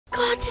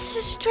God, this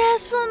is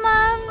stressful,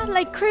 man.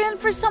 Like crewing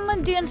for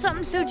someone doing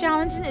something so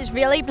challenging is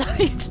really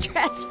bloody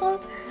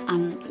stressful.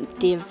 And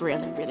Dave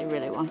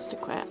really wants to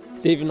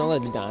quit. Dave, you're not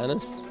allowed to die on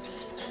us.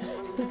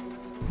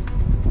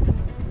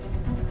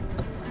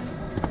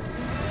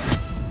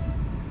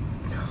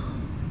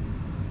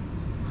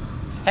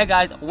 Hey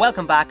guys,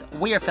 welcome back.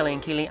 We are Philly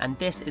and Keely and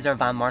this is our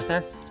van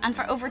Martha. And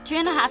for over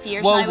 2.5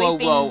 years now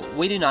Whoa,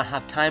 we do not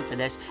have time for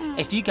this.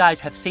 If you guys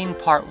have seen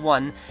part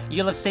 1,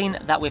 you'll have seen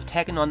that we've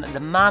taken on the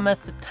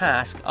mammoth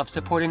task of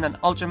supporting an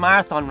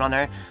ultramarathon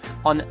runner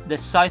on the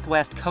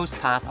southwest coast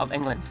path of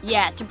England.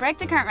 Yeah, to break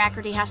the current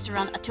record he has to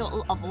run a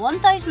total of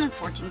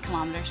 1,014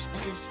 kilometres,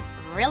 which is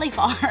really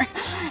far.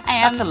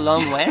 That's a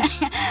long way.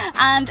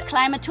 And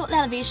climb a total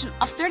elevation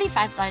of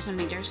 35,000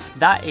 metres.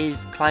 That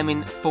is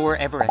climbing 4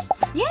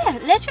 Everests. Yeah,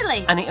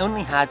 literally. And he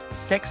only has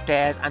 6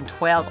 days and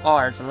 12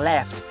 hours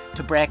left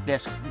to break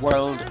this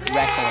world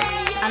record.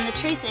 And the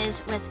truth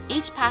is, with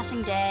each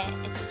passing day,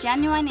 it's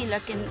genuinely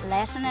looking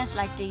less and less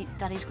likely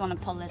that he's going to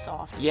pull this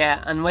off.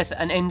 Yeah, and with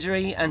an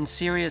injury and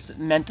serious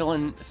mental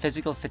and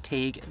physical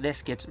fatigue,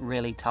 this gets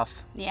really tough.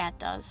 Yeah, it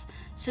does.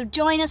 So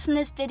join us in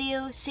this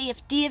video, see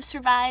if Dave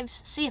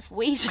survives, see if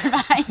we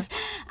survive,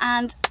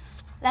 and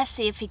let's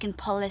see if he can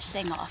pull this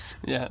thing off.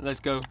 Yeah,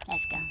 let's go.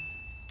 Let's go.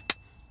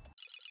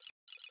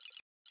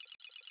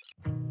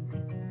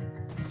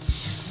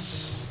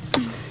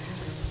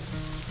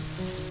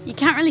 You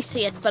can't really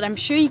see it, but I'm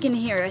sure you can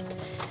hear it.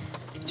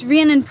 It's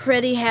raining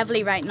pretty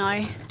heavily right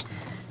now.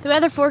 The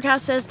weather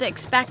forecast says to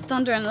expect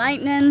thunder and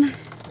lightning.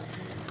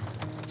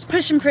 He's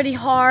pushing pretty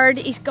hard.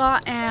 He's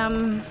got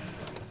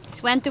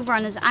he's went over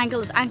on his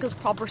ankle's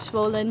proper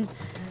swollen.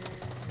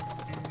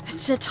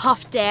 It's a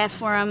tough day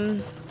for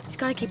him. He's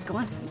got to keep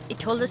going. He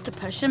told us to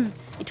push him.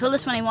 He told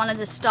us when he wanted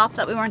to stop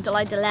that we weren't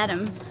allowed to let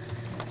him.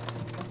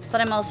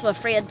 But I'm also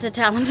afraid to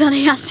tell him that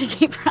he has to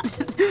keep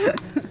running.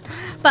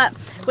 But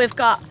we've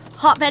got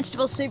hot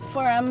vegetable soup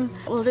for him.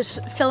 We'll just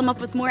fill him up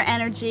with more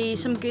energy,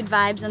 some good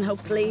vibes, and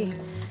hopefully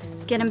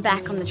get him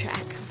back on the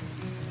track.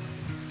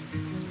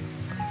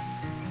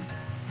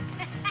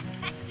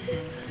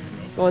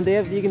 Go on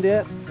Dave, you can do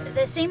it.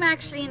 They seem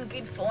actually in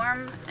good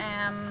form,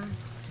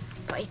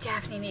 but he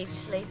definitely needs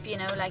sleep, you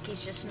know, like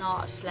he's just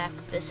not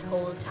slept this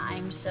whole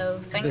time. So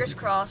fingers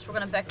crossed, we're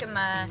going to book him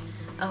a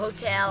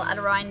hotel at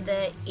around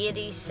the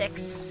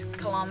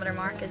 86-kilometre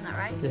mark, isn't that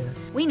right? Yeah.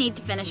 We need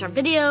to finish our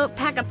video,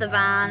 pack up the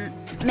van,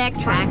 make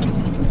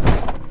tracks.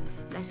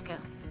 Let's go.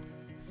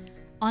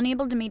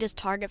 Unable to meet his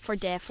target for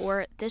day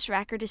 4, this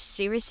record is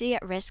seriously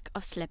at risk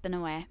of slipping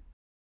away.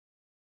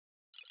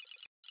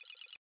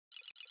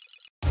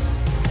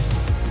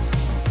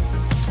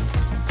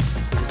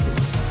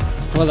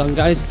 Well done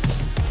guys.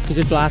 You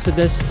just blasted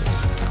this.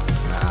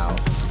 Wow,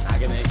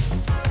 agony.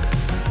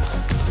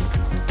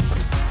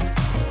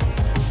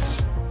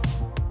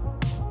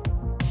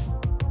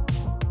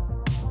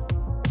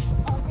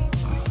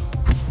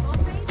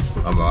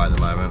 I'm right at the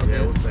moment.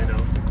 Yeah,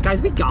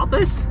 Guys, we got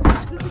this!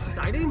 This is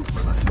exciting!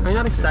 Are you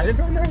not excited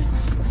right now?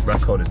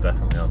 record is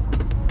definitely on.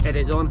 It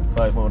is on.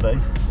 5 more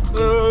days.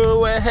 Oh,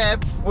 we're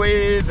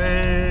halfway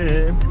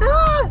there.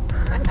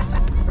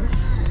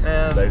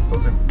 Dave's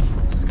buzzing.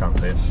 Just can't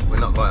see it. We're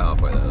not quite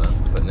halfway there though,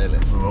 but nearly.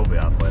 We will be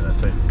halfway there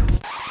soon.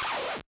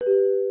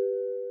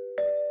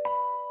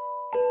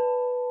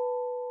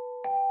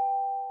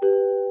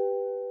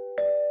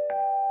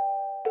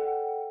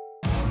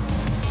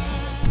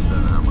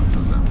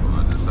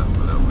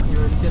 You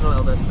were doing a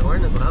little bit of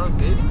snoring as well, it was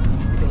good.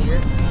 Good to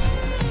hear.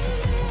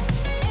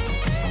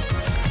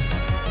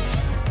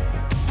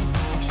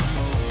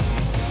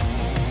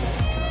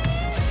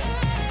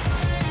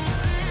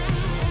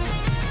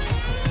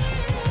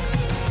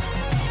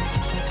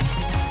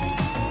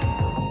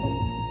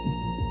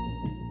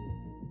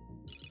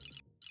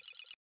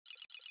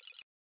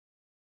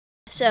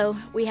 So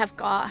we have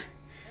got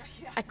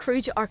a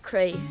crew to our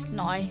crew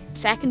now.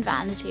 Second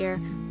van is here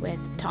with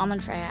Tom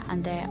and Freya,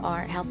 and they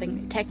are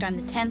helping take down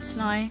the tents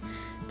now.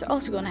 They're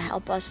also going to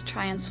help us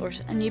try and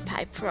source a new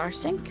pipe for our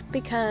sink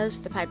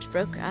because the pipe's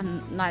broke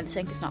and now the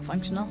sink is not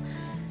functional.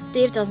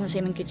 Dave doesn't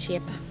seem in good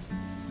shape,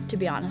 to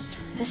be honest.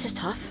 This is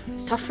tough.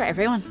 It's tough for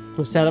everyone.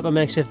 We'll set up a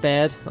makeshift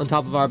bed on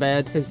top of our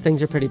bed because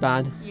things are pretty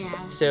bad.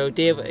 Yeah. So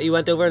Dave, he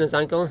went over on his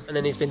ankle and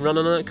then he's been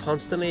running on it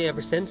constantly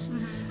ever since.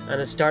 And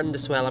it's starting to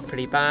swell up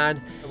pretty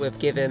bad. We've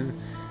given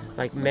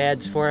like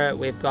meds for it.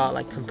 We've got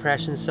like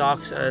compression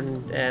socks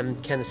and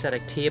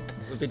kinesthetic tape.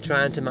 We've been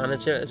trying to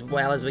manage it as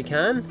well as we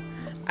can.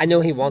 I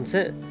know he wants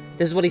it.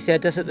 This is what he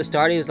said to us at the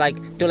start. He was like,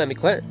 don't let me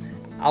quit.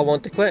 I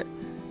want to quit,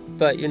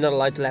 but you're not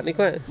allowed to let me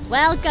quit.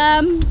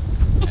 Welcome.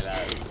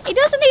 Hello. He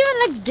doesn't even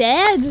look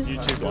dead.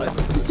 YouTube live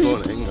this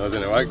morning. I was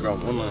in a white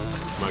ground, wasn't I?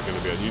 Am I going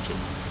to be on YouTube?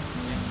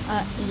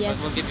 Yes.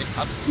 We'll give you a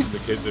cut. The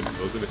kids are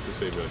buzzing if they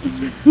see me on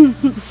YouTube.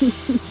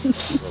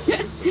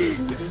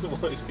 He doesn't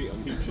want his feet on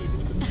YouTube.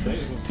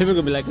 People are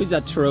gonna be like, who's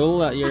that troll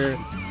that you're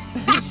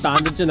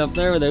bandaging up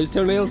there with those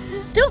toenails?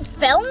 Don't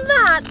film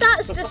that.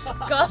 That's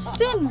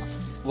disgusting.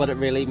 What it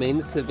really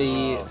means to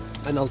be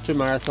an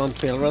ultramarathon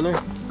trail runner.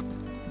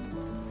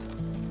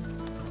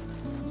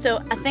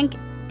 So I think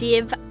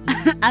Dave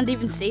and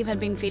even Steve had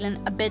been feeling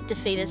a bit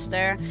defeatist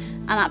there,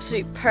 and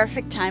absolute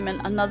perfect timing.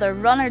 Another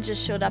runner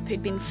just showed up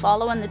who'd been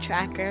following the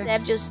tracker.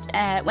 They've just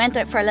went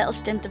out for a little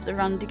stint of the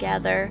run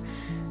together.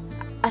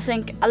 I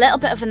think a little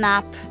bit of a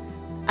nap,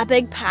 a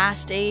big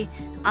pasty,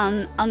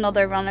 and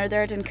another runner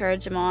there to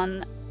encourage him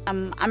on.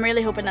 I'm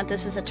really hoping that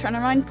this is a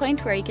turnaround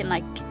point where he can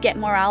like get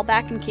morale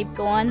back and keep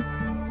going.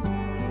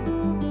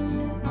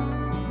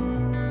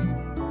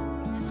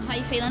 How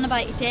you feeling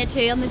about day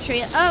 2 on the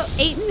trail? Oh,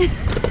 eating.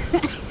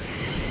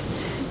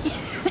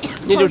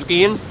 You don't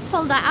gain.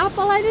 Pulled that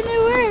apple out of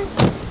nowhere.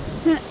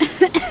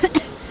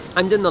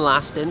 I'm doing the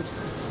last stint,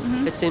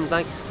 it seems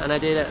like, and I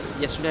did it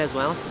yesterday as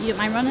well. You don't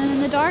mind running in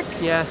the dark?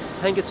 Yeah,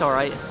 I think it's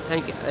alright. I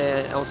think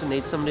I also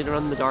need somebody to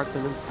run in the dark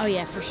with them. Oh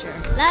yeah, for sure.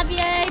 Love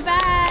you,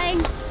 bye!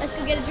 Let's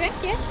go get a drink,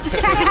 yeah?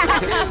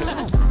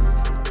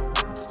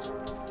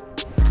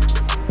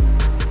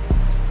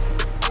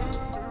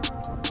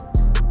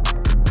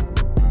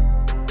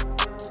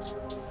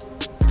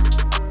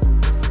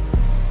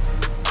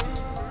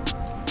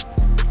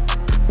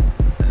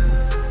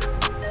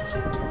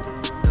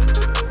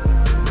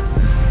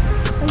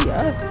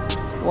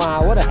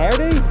 Wow, what a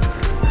hairdo!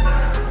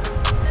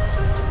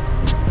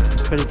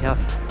 It's pretty tough.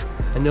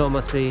 I know it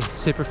must be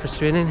super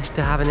frustrating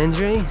to have an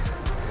injury,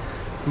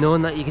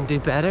 knowing that you can do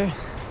better,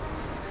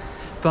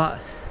 but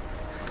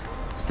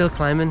still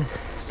climbing,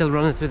 still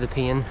running through the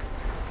pain,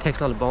 takes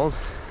a lot of balls.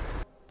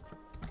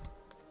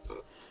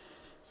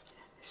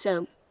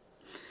 So,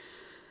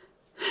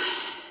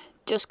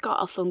 just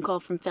got a phone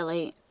call from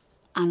Philly,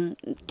 and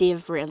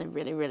Dave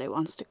really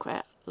wants to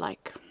quit.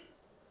 Like,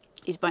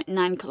 he's about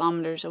 9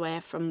 kilometers away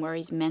from where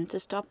he's meant to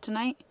stop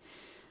tonight.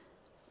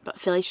 But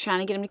Philly's trying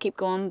to get him to keep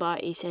going,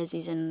 but he says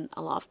he's in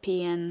a lot of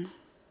pain.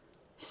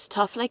 It's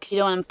tough, like, 'cause you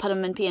don't want to put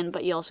him in pain,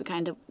 but you also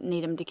kind of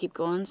need him to keep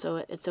going. So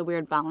it's a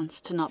weird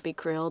balance to not be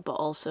cruel, but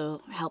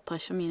also help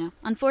push him, you know.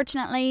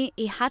 Unfortunately,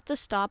 he had to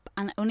stop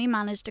and only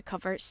managed to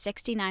cover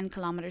 69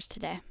 kilometers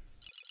today.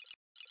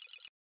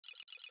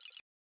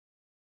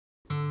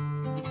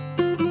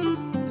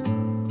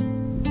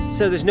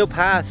 So there's no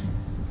path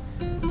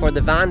for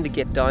the van to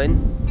get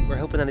down. We're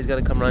hoping that he's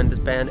going to come around this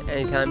bend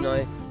anytime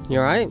now. You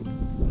alright?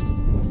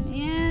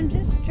 Yeah, I'm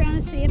just trying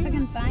to see if I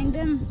can find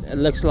him. It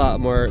looks a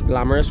lot more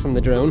glamorous from the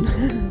drone.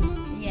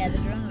 Yeah, the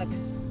drone looks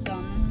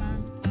stunning,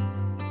 man.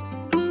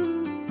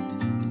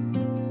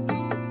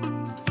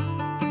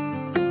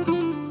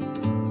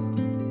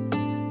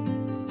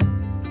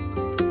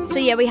 So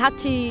yeah, we had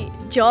to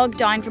jog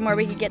down from where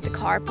we could get the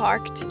car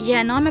parked.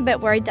 Yeah, now I'm a bit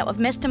worried that we've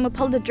missed him. We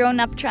pulled the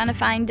drone up trying to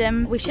find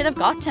him. We should have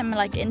got him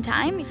like in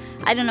time.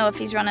 I don't know if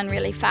he's running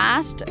really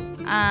fast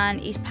and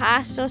he's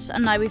passed us,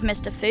 and now we've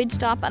missed a food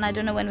stop, and I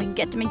don't know when we can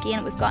get to him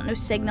again. We've got no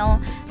signal,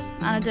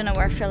 and I don't know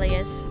where Philly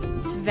is.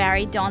 It's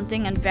very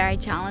daunting and very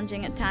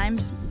challenging at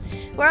times.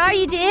 Where are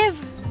you, Dave?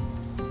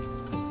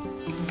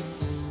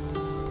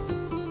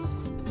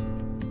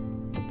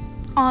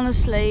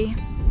 Honestly,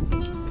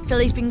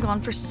 Philly's been gone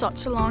for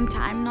such a long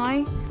time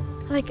now.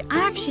 Like, I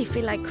actually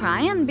feel like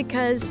crying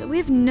because we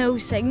have no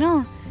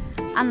signal.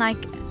 And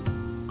like,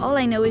 all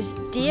I know is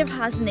Dave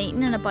hasn't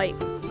eaten in about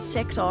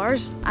 6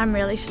 hours. I'm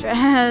really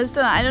stressed.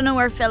 I don't know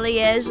where Philly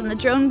is, and the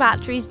drone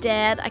battery's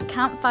dead. I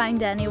can't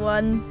find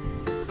anyone.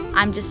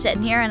 I'm just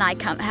sitting here and I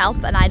can't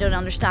help, and I don't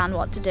understand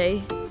what to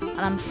do.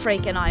 And I'm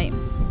freaking out.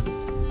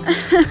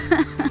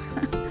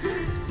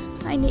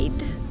 I need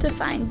to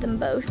find them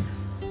both.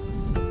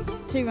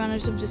 2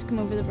 runners have just come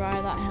over the brow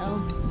of that hill.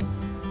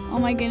 Oh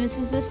my goodness,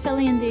 is this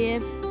Philly and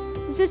Dave?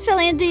 Is this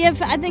Philly and Dave?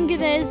 I think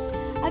it is.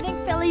 I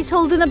think Philly's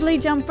holding a blue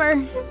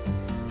jumper.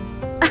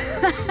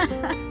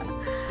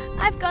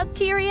 I've got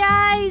teary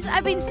eyes.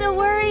 I've been so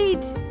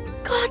worried.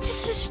 God,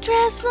 this is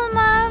stressful,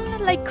 man.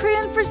 Like,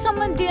 crewing for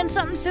someone doing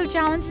something so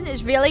challenging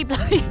is really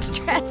bloody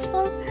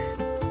stressful.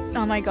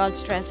 Oh my God,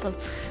 stressful.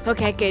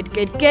 Okay, good.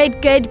 You're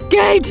waiting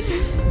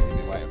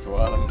for a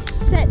while.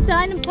 Sit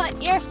down and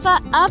put your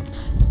foot up.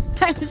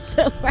 I was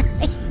so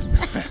worried.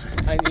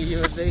 I knew you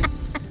would be.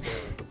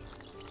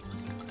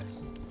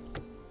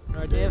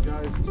 Alright, Dave.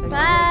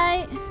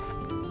 Bye.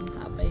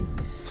 Happy.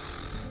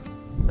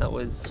 That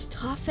was It's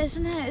tough,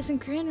 isn't it? Isn't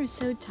crewing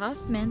so tough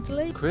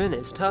mentally? crewing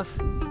is tough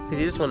because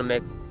you just want to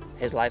make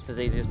his life as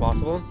easy as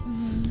possible.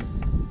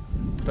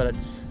 But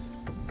it's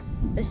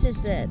This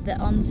is the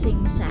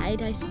unseen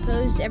side, I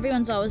suppose.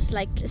 Everyone's always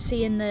like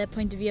seeing the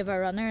point of view of a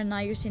runner, and now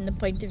you're seeing the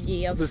point of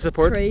view of the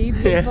support. crew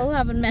people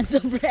having mental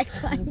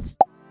breakdowns.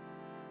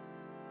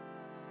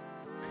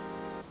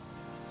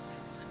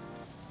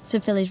 So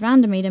Philly's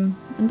ran to meet him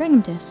and bring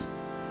him to us.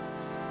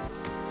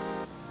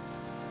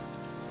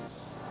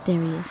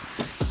 There he is.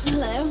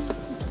 Hello.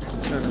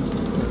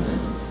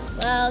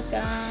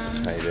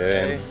 Welcome. How you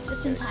doing?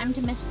 Just in time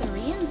to miss the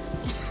rain.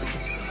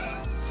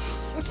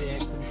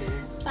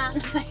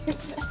 VANLIFE.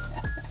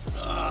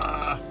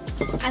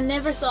 I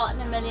never thought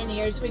in a million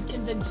years we'd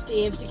convince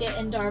Dave to get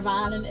into our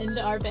van and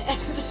into our bed.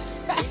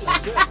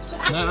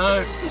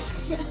 No.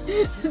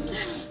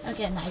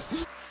 Okay, night.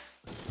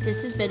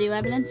 This is video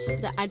evidence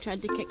that I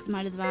tried to kick them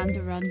out of the van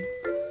to run,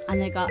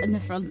 and they got in the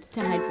front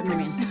to hide from the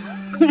rain.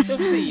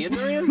 Don't see you in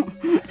the rain.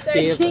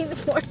 13,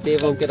 14,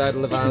 Dave won't get out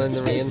of the van in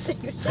the rain.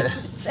 16,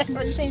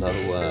 17,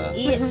 No,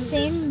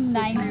 18,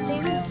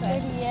 19,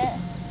 28,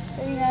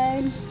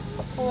 39,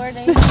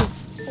 40,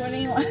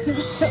 41,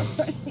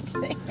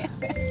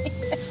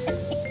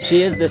 42.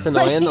 She is this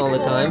annoying all the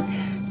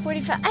time.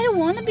 45. I don't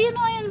want to be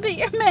annoying, but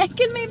you're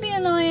making me be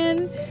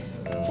annoying.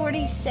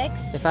 46.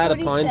 If I had a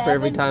pound for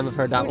every time I've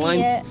heard that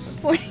line.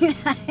 49,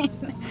 50,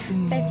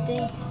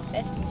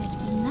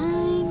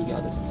 59, You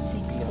got this.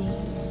 60.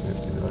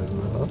 59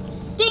 and a half.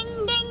 Ding,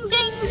 ding,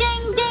 ding,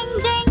 ding, ding,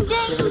 ding, ding,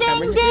 Give her the ding,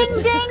 camera ding, in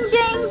ding, ding,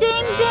 ding,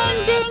 ding, ding,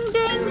 ding,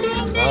 ding,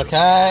 ding.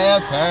 Okay.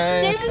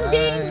 Ding,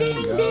 ding,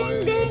 ding,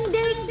 ding, ding,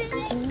 ding,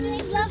 ding,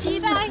 ding. Love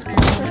you, bye.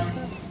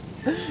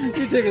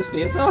 You took his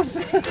face off.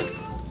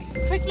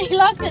 Quickly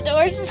lock the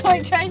doors before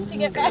he tries to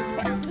get back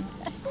in.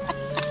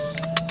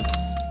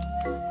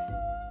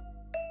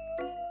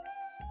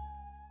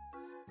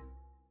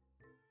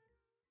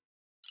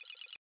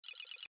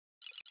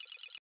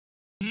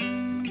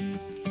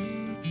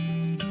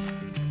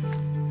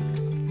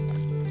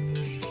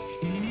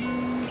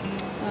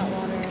 That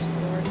water is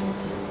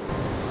gorgeous.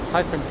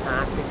 How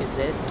fantastic is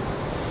this?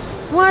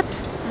 What? I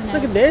know,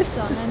 Look at this.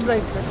 stunning. Just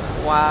like,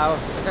 wow. I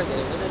can't get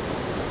over this.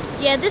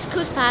 Yeah, this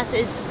coast path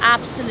is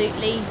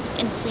absolutely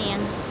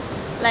insane.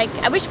 Like,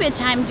 I wish we had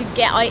time to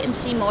get out and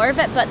see more of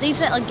it, but these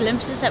little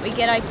glimpses that we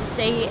get out to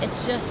see,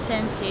 it's just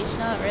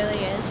sensational, it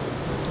really is.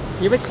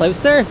 You're a bit close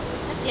there.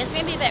 Yeah, it's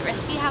maybe a bit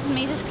risky having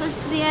me this close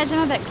to the edge,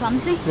 I'm a bit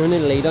clumsy. No need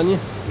to lead on you.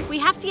 We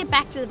have to get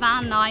back to the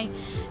van now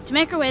to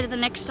make our way to the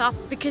next stop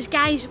because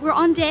guys, we're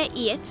on day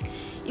 8.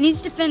 He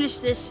needs to finish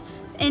this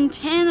in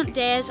 10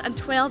 days and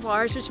 12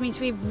 hours, which means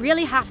we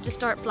really have to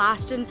start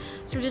blasting.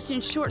 So we're just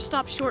doing short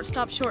stop, short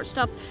stop, short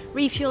stop,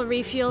 refuel,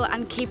 refuel,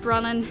 and keep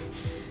running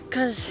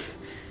because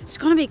it's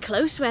gonna be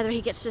close whether he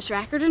gets this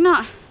record or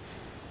not.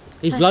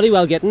 He's bloody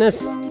well getting this.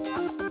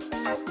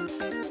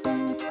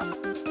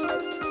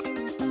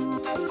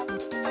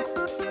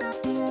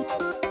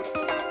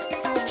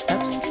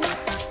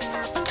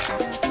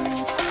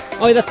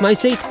 Oh, that's my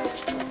seat.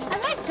 I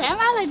might say I'm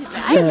allowed to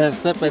drive.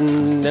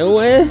 Flipping no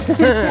way.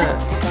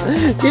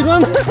 Good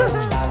one.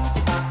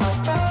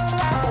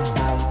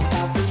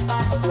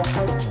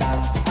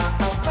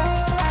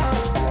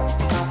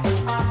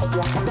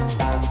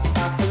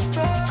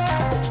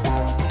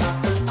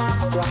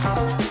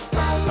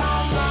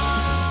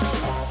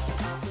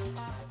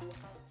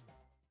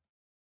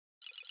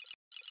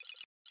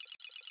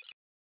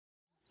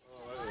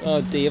 Oh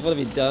Dave, what have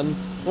you done?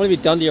 What have you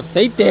done to your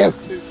feet, Dave?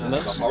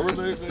 That's a horror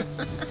movie.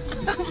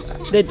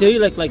 They do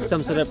look like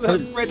some sort of...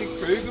 Freddy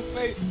Krueger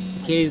feet.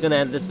 Kay's gonna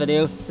edit this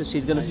video, so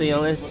she's gonna see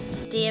all this.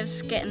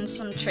 Dave's getting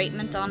some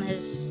treatment on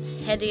his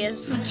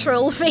hideous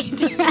troll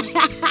feet.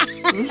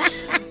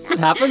 It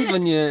happens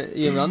when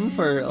you run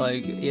for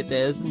like 8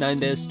 days, 9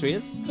 days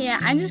straight. Yeah,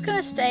 I'm just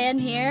gonna stay in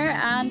here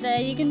and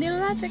you can deal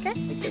with that, okay?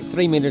 Like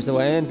 3 meters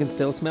away and can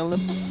still smell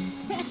them.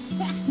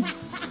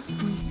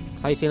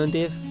 How you feeling,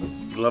 Dave?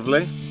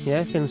 Lovely.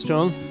 Yeah, feeling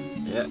strong?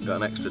 Yeah,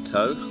 got an extra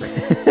toe.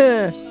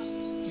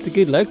 It's a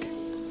good look.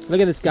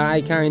 Look at this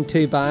guy carrying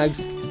 2 bags.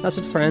 That's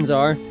what friends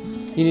are.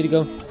 You need to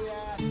go.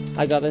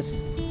 I got this.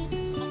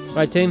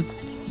 Right, team?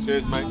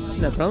 Cheers, mate.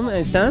 No problem.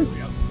 Anytime.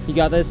 You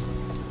got this.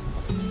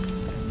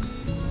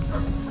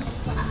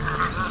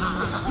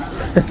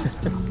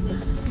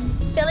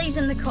 Billy's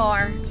in the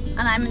car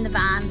and I'm in the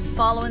van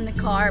following the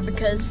car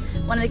because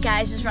one of the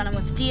guys is running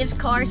with Dave's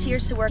cars here,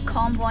 so we're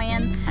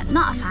convoying.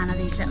 Not a fan of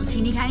these little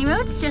teeny tiny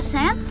roads, just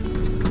saying.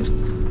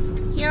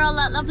 Hear all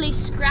that lovely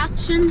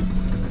scratching?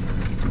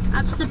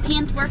 That's the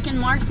paintwork in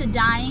Martha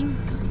dying.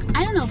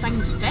 I don't know if I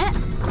can fit.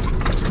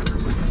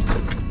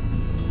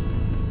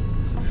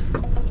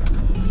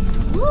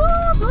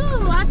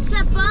 Woo-hoo, what's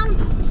a bump?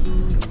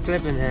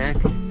 Flipping heck.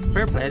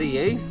 Fair play to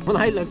you. When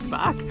I looked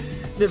back,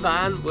 the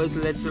van was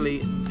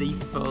literally the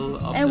full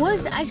of It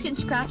was, I was getting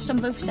scratched on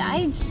both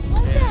sides.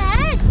 What the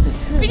heck?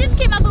 We just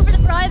came up over the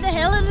brow of the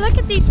hill and look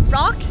at these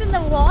rocks in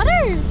the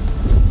water.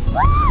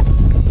 What?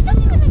 That's not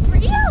even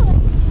real.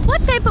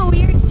 What type of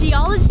weird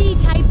geology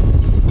type?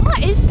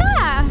 What is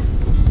that?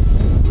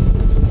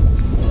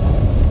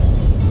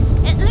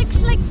 It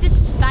looks like the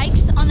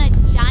spikes on a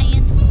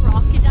giant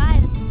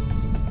crocodile.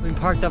 We've been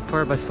parked up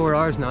for about 4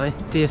 hours now.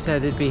 Dave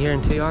said it'd be here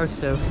in 2 hours,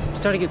 so I'm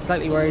starting to get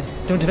slightly worried.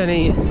 Don't have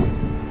any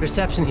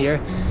reception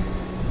here.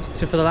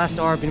 So for the last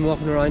hour I've been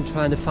walking around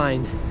trying to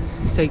find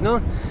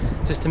signal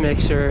just to make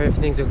sure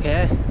everything's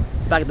okay.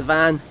 Back at the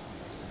van,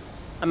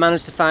 I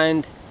managed to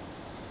find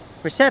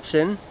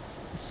reception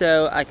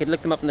so I could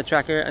look them up on the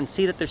tracker and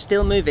see that they're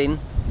still moving.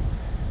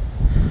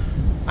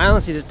 I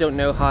honestly just don't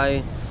know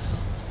how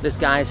this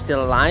guy is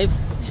still alive.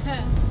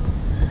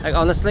 Like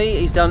honestly,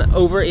 he's done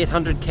over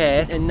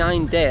 800k in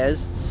 9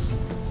 days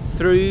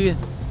through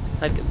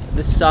like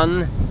the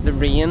sun, the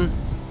rain,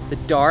 the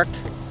dark.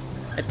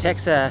 It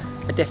takes a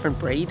different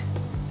breed.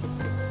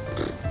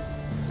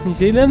 You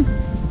see them?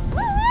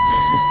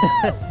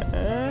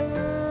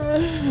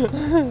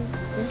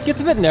 It gets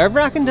a bit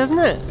nerve-wracking, doesn't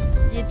it?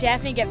 You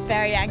definitely get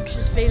very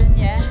anxious feeling,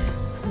 yeah.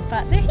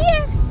 but they're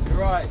here. You're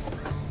right.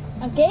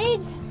 I'm good.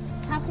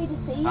 Happy to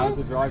see you. How's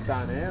the drive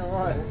down here?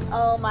 Alright.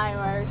 Oh my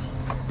word.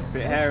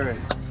 Bit hairy.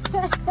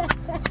 That's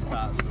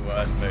the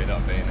worst mood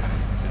I've been in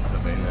since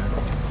I've been there.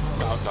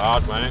 That was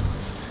hard, mate.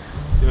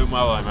 Doing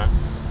well, though, mate.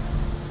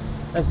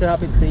 I'm so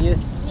happy to see you.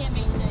 Yeah,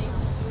 me too.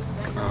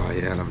 Oh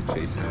yeah, I'm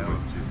cheese sandwich.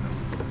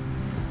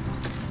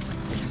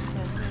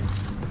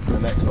 The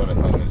next one I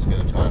think I'm just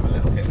going to try and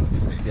have a little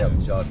hit. Yeah,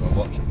 I'm charge my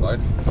watch and phone.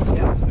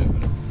 Yeah.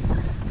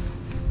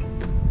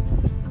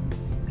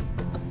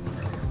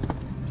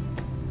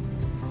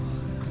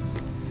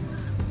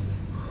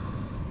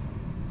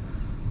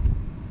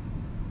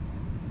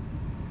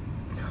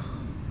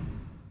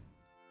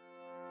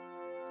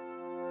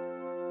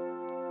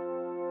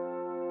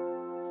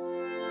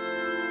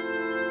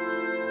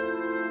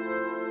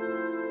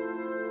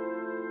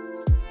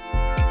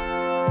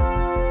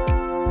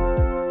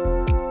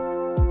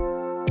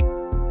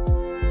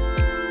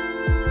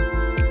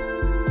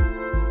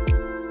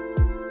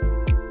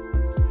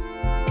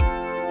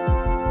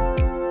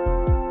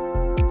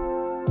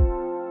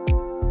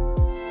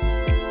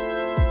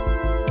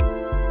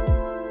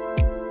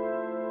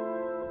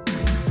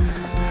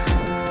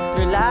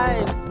 You're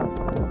live.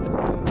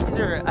 These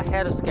are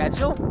ahead of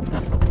schedule.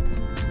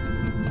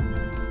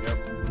 Yep.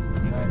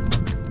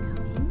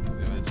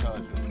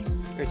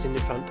 Or it's in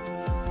the front.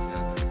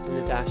 In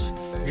the dash.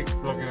 Keep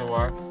plugging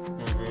away.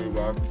 Really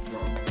well.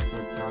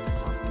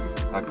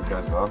 Happy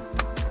going well.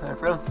 Alright,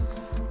 bro.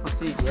 We'll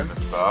see you again.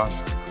 It's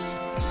fast.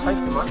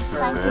 Thanks so much.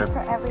 Thank you for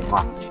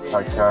everyone.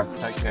 Take care.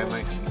 Take care,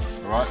 mate.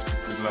 Alright,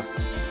 good luck.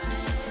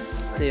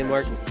 See you,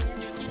 Mark.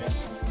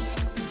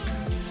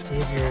 See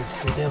if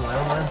you're doing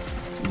well, man.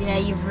 Yeah,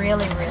 you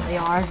really, really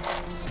are.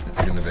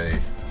 It's going to be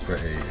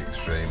pretty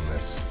extreme,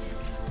 this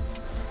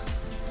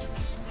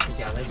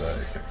Galley.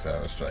 36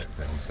 hour straight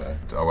thing, so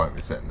I won't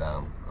be sitting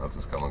down. I'll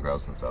just come and grab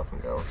some stuff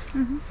and go.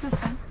 That's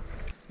fine.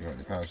 You want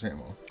the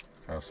paracetamol?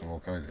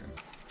 Paracetamol codeine?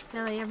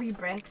 Billy, every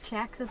break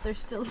check that there's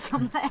still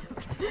some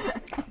left.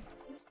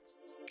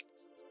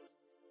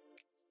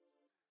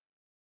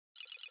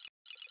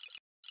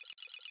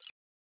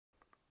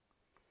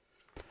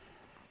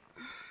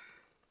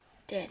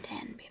 Day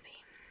 10, baby.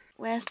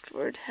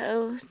 Westward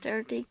ho,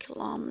 30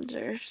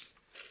 kilometers.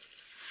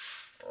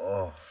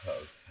 Oh, that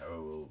was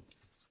terrible.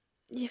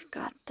 You've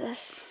got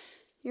this.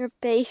 You're a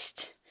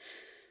beast.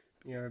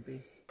 You're a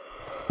beast.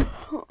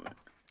 Right,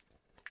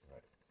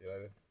 see you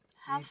later.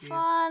 Have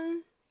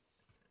fun.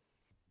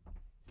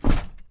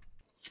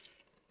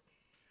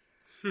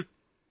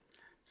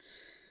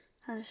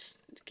 I'll just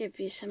give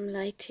you some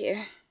light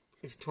here.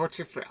 It's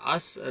torture for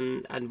us,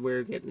 and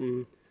we're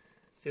getting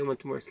so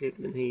much more sleep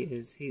than he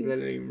is. He's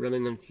literally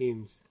running on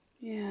fumes.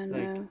 Yeah, I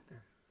Like, know.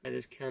 I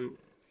just can't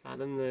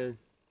fathom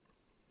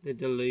the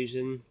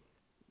delusion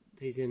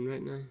he's in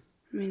right now.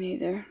 Me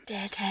neither.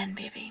 Day 10,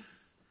 baby.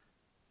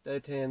 Day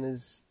 10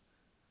 is...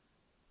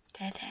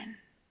 Day 10.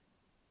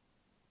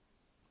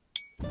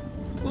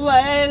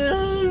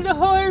 Wild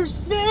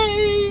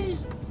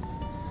horses!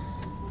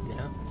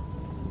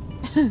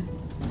 Yeah.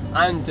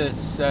 I'm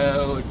just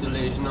so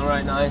delusional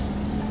right now.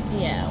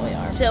 Yeah, we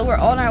are. So we're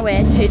on our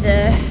way to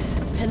the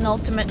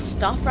penultimate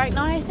stop right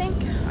now, I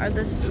think. Or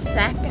the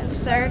second,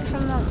 third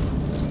from the...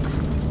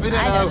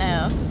 I don't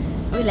know.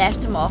 We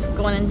left him off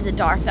going into the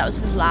dark. That was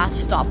his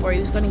last stop where he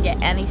was going to get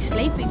any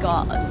sleep. He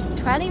got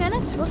 20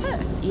 minutes, was it?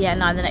 Yeah,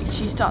 now the next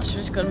few stops are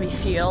just going to be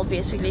fuel,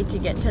 basically, to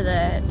get to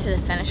the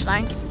finish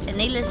line. And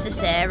needless to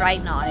say,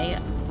 right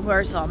now,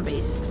 we're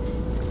zombies.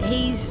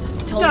 He's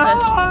told us...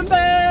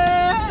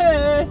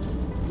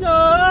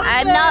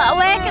 I'm not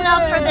awake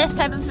enough for this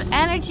type of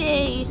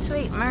energy.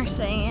 Sweet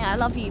mercy, I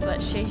love you,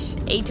 but shush.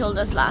 He told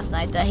us last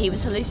night that he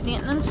was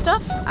hallucinating and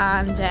stuff,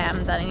 and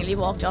that he nearly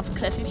walked off a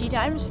cliff a few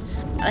times.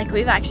 Like,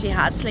 we've actually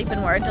had sleep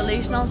and we're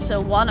delusional, so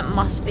what it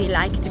must be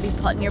like to be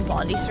putting your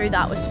body through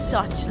that with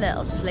such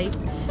little sleep,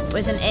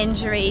 with an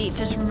injury,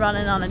 just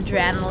running on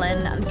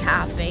adrenaline and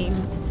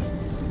caffeine.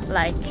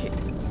 Like,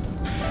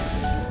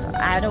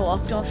 I'd have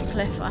walked off a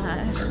cliff,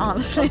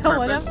 honestly, I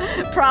would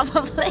have,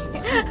 probably.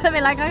 I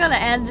mean, like, I'm gonna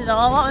end it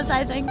all, what was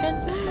I thinking?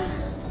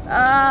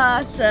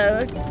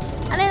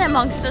 And in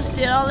amongst us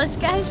doing all this,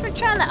 guys, we're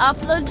trying to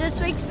upload this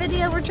week's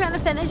video, we're trying to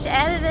finish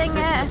editing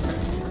it.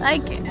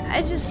 Like,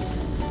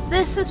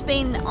 this has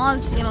been,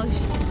 honestly, the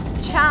most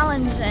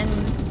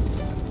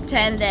challenging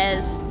 10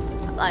 days,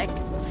 like,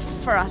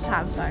 for us,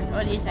 hands down.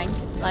 What do you think?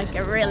 Like,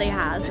 it really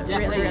has. It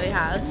really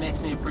has. It makes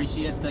me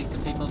appreciate, like, the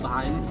people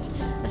behind.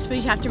 I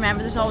suppose you have to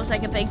remember there's always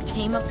like a big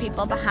team of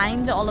people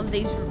behind all of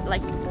these,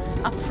 like,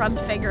 upfront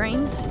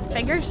figurines,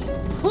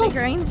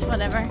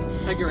 whatever.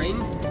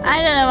 Figurines?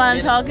 I don't know what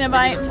I'm talking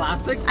about.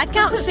 Plastic? I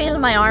can't feel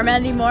my arm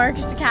anymore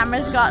because the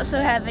camera's got so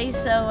heavy,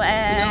 so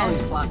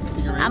Plastic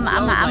figurines.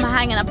 I'm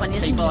hanging up on you.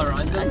 People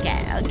around them.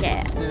 Okay.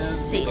 Yeah,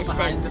 See you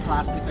behind soon. the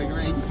plastic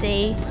figurines.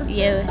 See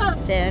you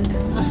soon.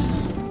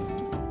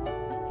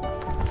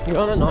 You're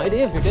on it now,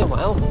 Dave. You're doing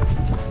well.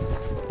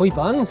 Wee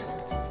buns.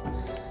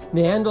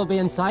 The end will be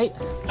in sight.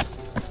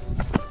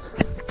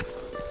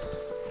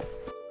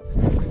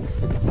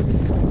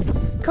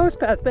 Coast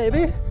path,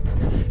 baby.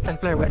 It's like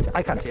Blair Witch.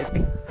 I can't see it.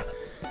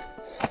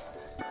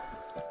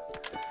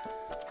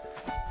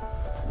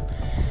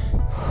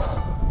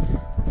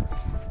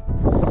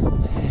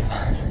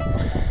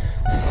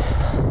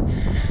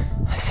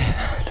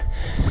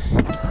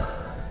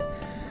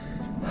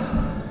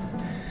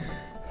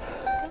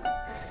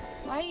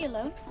 Why are you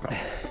alone?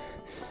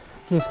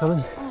 He's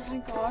coming. Oh,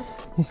 thank God.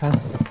 He's fine.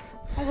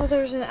 I thought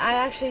there was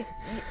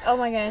oh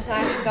my goodness,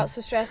 I actually got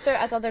so stressed there.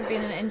 I thought there'd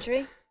been an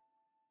injury.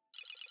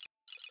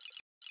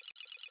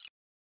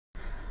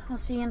 I'll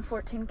see you in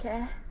 14k.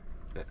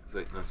 Yeah,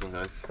 sweet, nice one,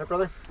 guys. Hey,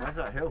 brother. Where's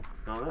that hill?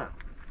 Down there.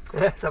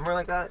 Yeah, somewhere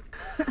like that.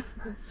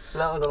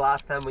 That was the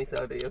last time we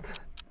saw Dave.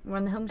 We're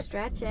on the home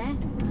stretch, eh?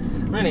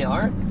 Really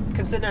are.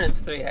 Considering it's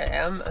 3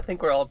 AM, I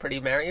think we're all pretty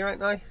merry right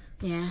now.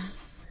 Yeah.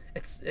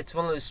 It's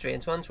one of those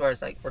strange ones where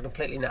it's like we're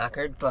completely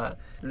knackered but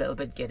a little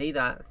bit giddy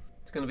that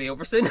it's going to be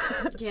over soon.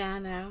 Yeah, I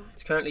know.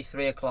 It's currently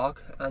 3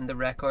 o'clock and the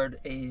record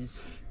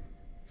is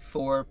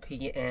 4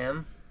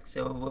 PM,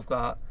 so we've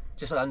got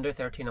just under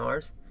 13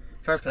 hours.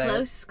 Fair play.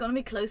 Close. It's gonna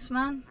be close,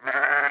 man.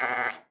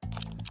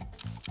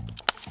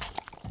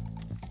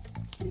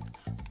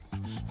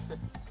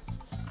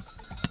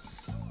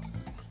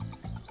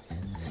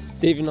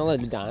 Dave, you're not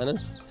allowed to die on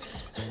us.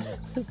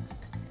 Do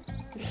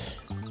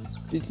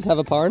you just have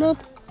a power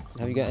nap?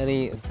 Have you got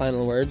any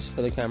final words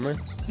for the camera?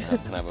 I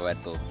can have a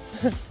Red Bull.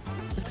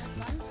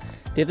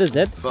 Dave, this is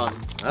it. Fun.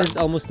 This is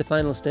almost the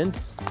final stint.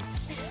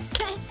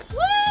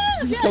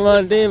 Woo! Come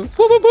on, Dave.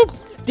 Whoop, whoop,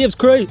 whoop. Dave's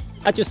crew,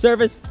 at your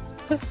service.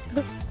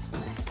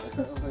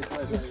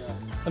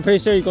 I'm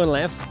pretty sure you're going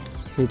left.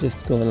 You're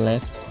just going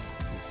left.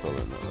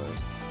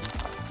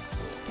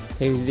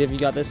 Hey, Dave, you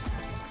got this?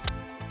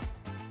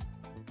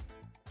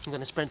 I'm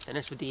gonna sprint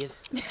finish with Dave.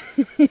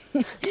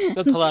 I'm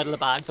gonna pull out of the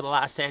bag for the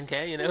last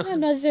 10k, you know? I'm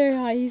not sure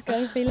how he's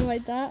gonna feel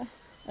about that.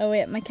 Oh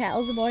wait, my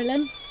kettle's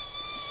boiling.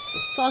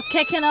 It's all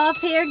kicking off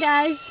here,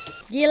 guys.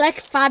 You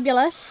look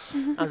fabulous.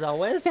 As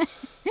always. Do you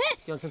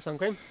want some sun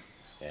cream?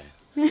 Yeah.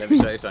 Let me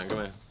show you something, come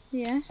here.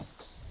 Yeah.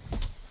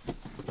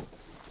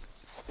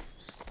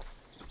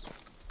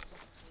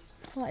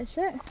 What is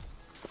it?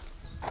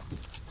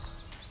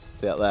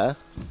 See up there?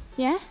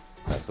 Yeah?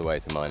 That's the way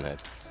to Minehead.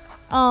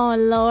 Oh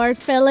Lord,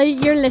 Philly,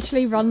 you're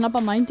literally running up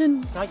a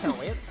mountain. I can't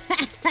wait.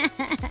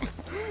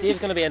 Dave's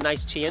gonna be a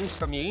nice change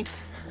from you.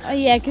 Oh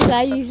yeah, because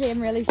I usually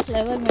am really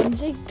slow and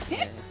whingy.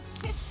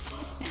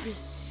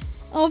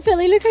 Oh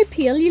Philly, look how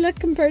pale you look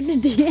compared to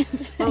Dave.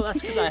 Well, that's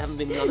because I haven't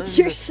been running.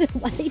 You're so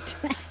white.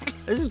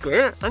 This is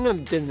great. I'm gonna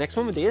do the next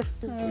one with Dave.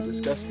 We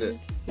discussed it.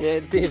 Yeah,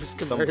 Dave's Some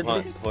converted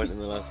me. point in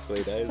the last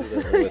 3 days, I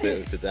don't know whether it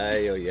was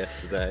today or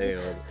yesterday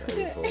or the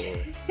day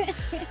before.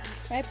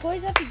 Right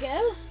boys, up you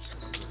go.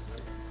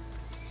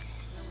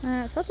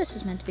 I thought this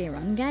was meant to be a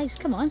run, guys.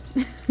 Come on.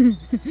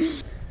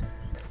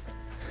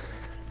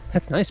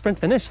 That's nice, sprint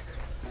finish.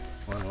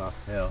 One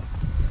last hill.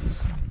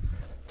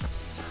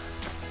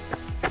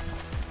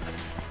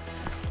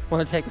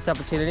 Want to take this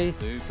opportunity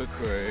Super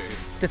crew.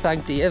 to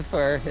thank Dave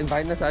for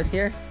inviting us out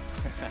here.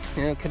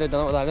 You know, could have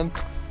done it without him.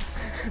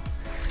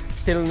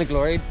 Still in the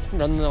glory,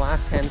 running the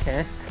last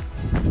 10k.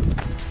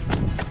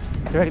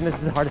 Do you reckon this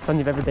is the hardest one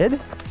you've ever did?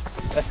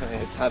 Definitely,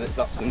 it's had its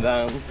ups and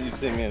downs. You've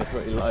seen me in a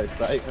pretty low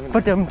state, haven't you?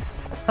 But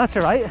that's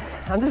alright.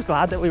 I'm just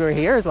glad that we were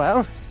here as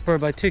well. We're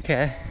about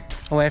 2k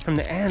away from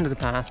the end of the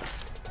path.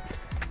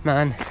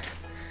 Man,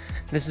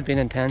 this has been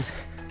intense.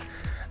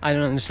 I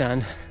don't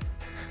understand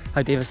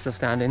how Dave is still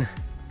standing.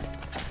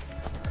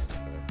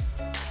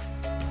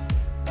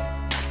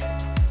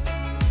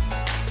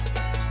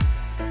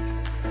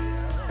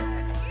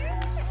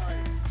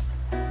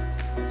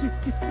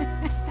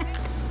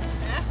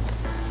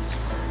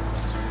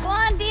 Go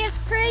on, Dave's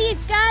crew, you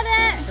got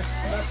it!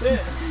 That's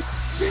it!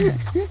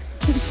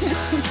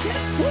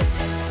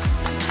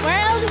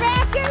 World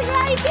record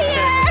right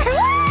here!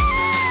 Woo!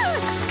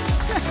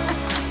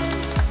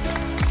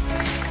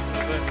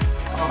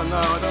 Oh no, I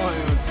don't want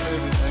you to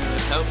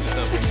help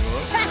yourself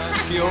anymore.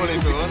 Purely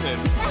for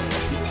running.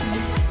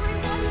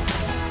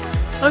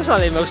 I'm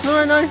slightly emotional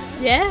right now.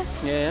 Yeah,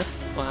 Yeah.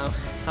 Wow.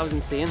 That was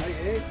insane.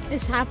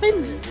 it's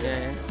happened.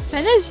 Yeah.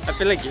 Finished. I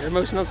feel like you're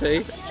emotional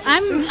too.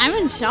 I'm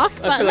in shock,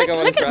 but feel like I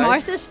wanna look at cry.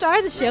 Martha, star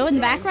of the show in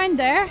the background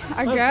there,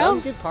 our Well girl.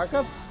 done, good park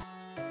up.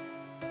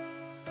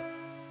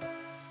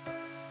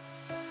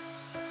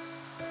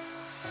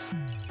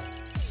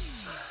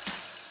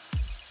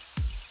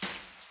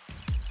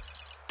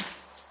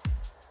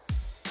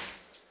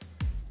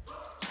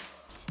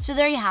 So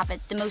there you have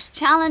it, the most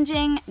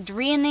challenging,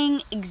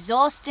 draining,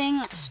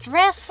 exhausting,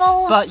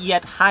 stressful. But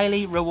yet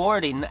highly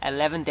rewarding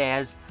 11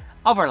 days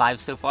of our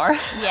lives so far.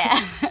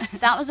 Yeah,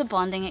 that was a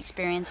bonding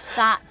experience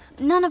that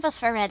none of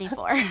us were ready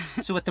for.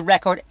 So with the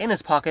record in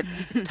his pocket,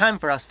 it's time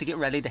for us to get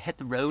ready to hit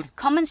the road.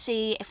 Come and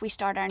see if we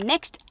start our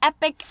next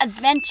epic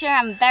adventure.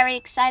 I'm very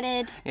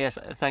excited. Yes,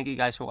 thank you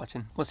guys for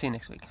watching. We'll see you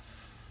next week.